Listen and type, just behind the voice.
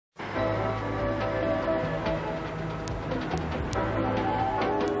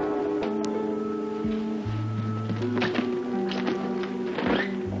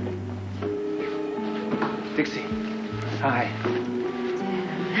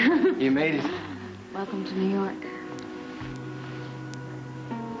You made it. Welcome to New York.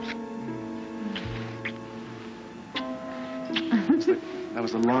 That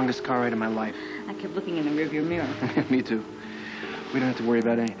was the longest car ride of my life. I kept looking in the rearview mirror. Me too. We don't have to worry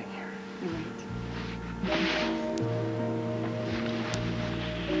about anything here. You're right.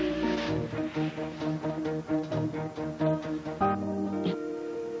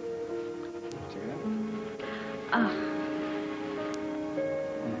 Check it out. Ah.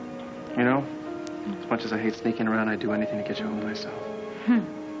 You know, as much as I hate sneaking around, I'd do anything to get you home myself.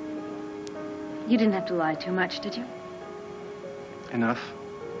 You didn't have to lie too much, did you? Enough.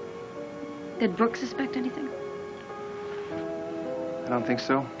 Did Brooke suspect anything? I don't think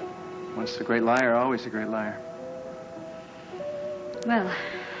so. Once a great liar, always a great liar. Well,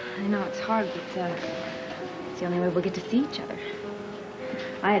 I know it's hard, but it's the only way we'll get to see each other.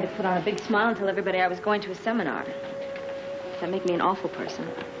 I had to put on a big smile and tell everybody I was going to a seminar. Does that make me an awful person?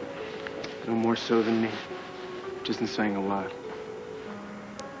 No more so than me. Which isn't saying a lot.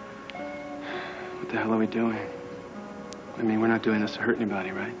 What the hell are we doing? I mean, we're not doing this to hurt anybody,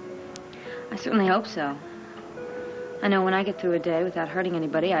 right? I certainly hope so. I know when I get through a day without hurting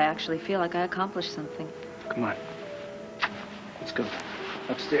anybody, I actually feel like I accomplished something. Come on. Let's go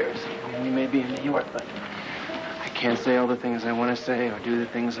upstairs. I mean, we may be in New York, but I can't say all the things I want to say or do the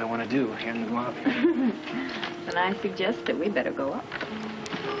things I want to do here in the lobby. Then I suggest that we better go up.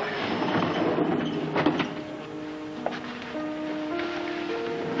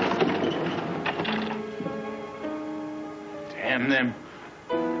 Damn them.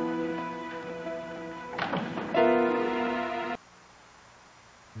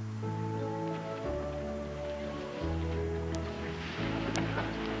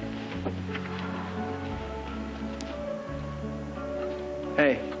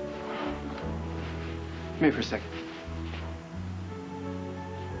 Hey. Come here for a second.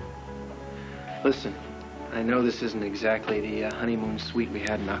 Listen, I know this isn't exactly the honeymoon suite we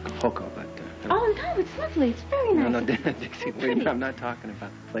had in Acapulco, but... Oh, no, it's lovely. It's very nice. No, Dixie, wait, I'm not talking about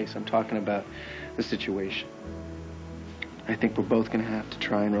the place. I'm talking about the situation. I think we're both going to have to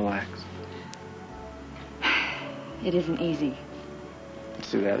try and relax. It isn't easy. Let's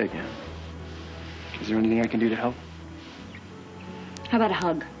do that again. Is there anything I can do to help? How about a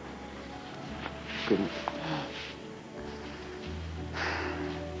hug? Couldn't.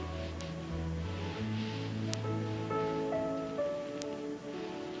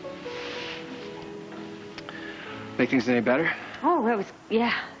 Make things any better? Oh, it was,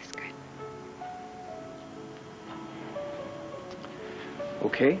 yeah, it was good.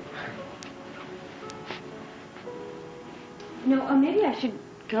 Okay. No, maybe I should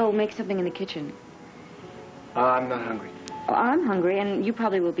go make something in the kitchen. I'm not hungry. Oh, I'm hungry, and you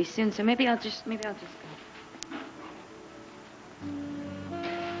probably will be soon, so maybe I'll just go.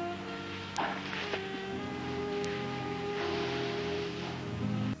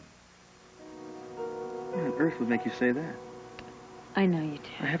 What on earth would make you say that? I know you do.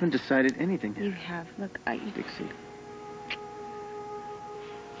 I haven't decided anything yet. You have. Look, Dixie.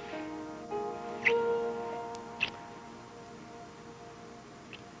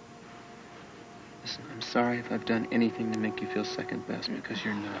 Listen, I'm sorry if I've done anything to make you feel second best, because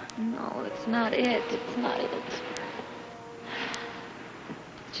you're not. No, it's not it. It's not it.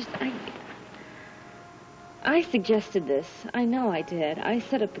 Just, I suggested this. I know I did. I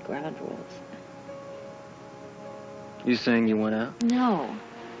set up the ground rules. You saying you went out? No,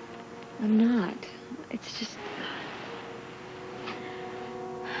 I'm not. It's just...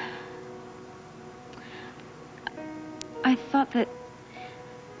 I thought that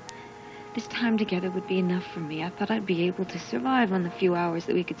this time together would be enough for me. I thought I'd be able to survive on the few hours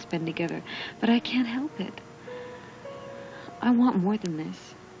that we could spend together. But I can't help it. I want more than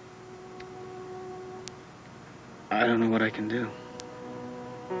this. I don't know what I can do.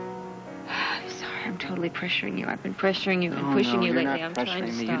 I'm sorry. I'm totally pressuring you. I've been pressuring you and pushing you lately. I'm trying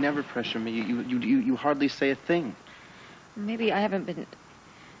to stop. You never pressure me. You hardly say a thing. Maybe I haven't been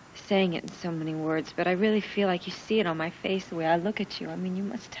saying it in so many words, but I really feel like you see it on my face the way I look at you. I mean, you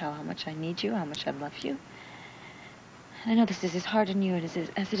must tell how much I need you, how much I love you. I know this is as hard on you as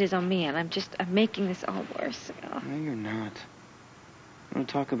it is on me, and I'm making this all worse. Oh. No, you're not. I want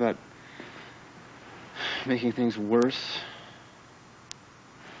to talk about making things worse.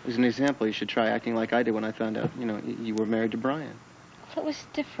 As an example, you should try acting like I did when I found out, you were married to Brian. Well, it was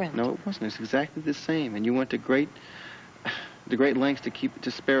different. No, it wasn't. It's exactly the same. And you went to great lengths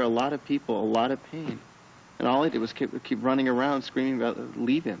to spare a lot of people a lot of pain. And all I did was keep running around screaming about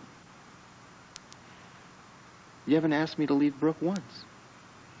leave him. You haven't asked me to leave Brooke once.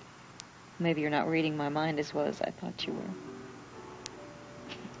 Maybe you're not reading my mind as well as I thought you were.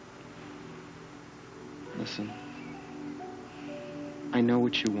 Listen, I know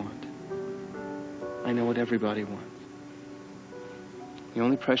what you want. I know what everybody wants. The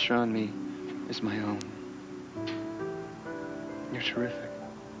only pressure on me is my own. You're terrific.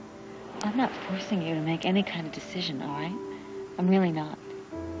 I'm not forcing you to make any kind of decision, all right? I'm really not.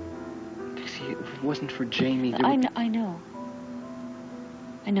 Dixie, if it wasn't for Jamie... I know.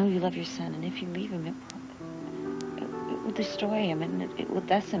 I know you love your son, and if you leave him, it will destroy him, and it will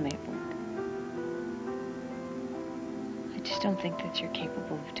decimate work. I just don't think that you're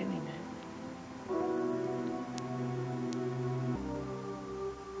capable of doing that.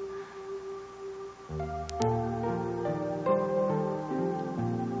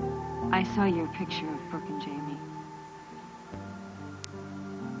 I saw your picture of Brooke and Jamie.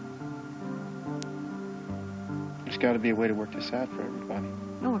 There's got to be a way to work this out for everybody.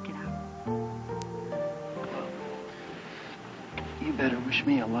 We'll work it out. You better wish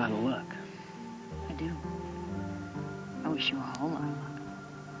me a lot of luck. I do. I wish you a whole lot of luck.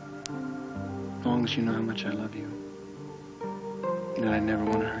 As long as you know how much I love you. And that I never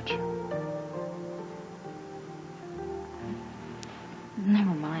want to hurt you.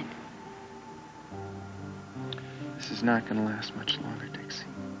 Never mind. This is not going to last much longer, Dixie.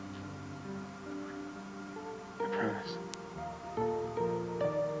 I promise.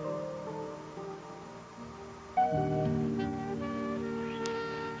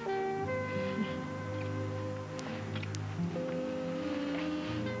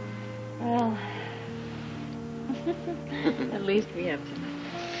 Well, at least we have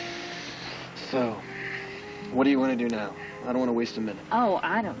tonight. So, what do you want to do now? I don't want to waste a minute. Oh,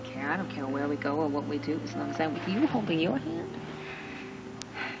 I don't care. I don't care where we go or what we do, as long as I'm with you holding your hand.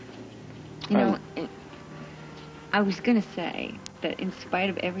 You know, I was going to say that in spite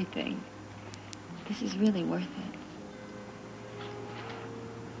of everything, this is really worth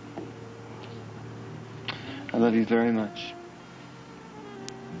it. I love you very much.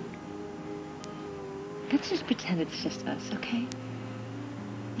 Let's just pretend it's just us, okay?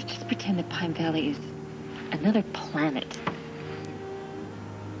 Let's just pretend that Pine Valley is another planet.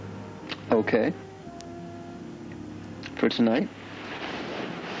 Okay. For tonight,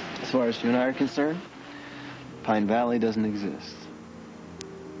 as far as you and I are concerned, Pine Valley doesn't exist.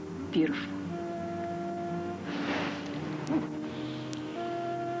 Beautiful.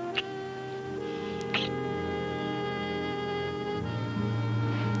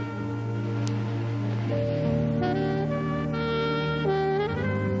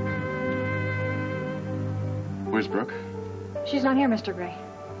 Where's Brooke? She's not here, Mr. Gray.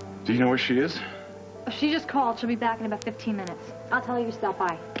 Do you know where she is? She just called. She'll be back in about 15 minutes. I'll tell her you stop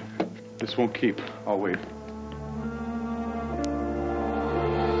by. This won't keep. I'll wait.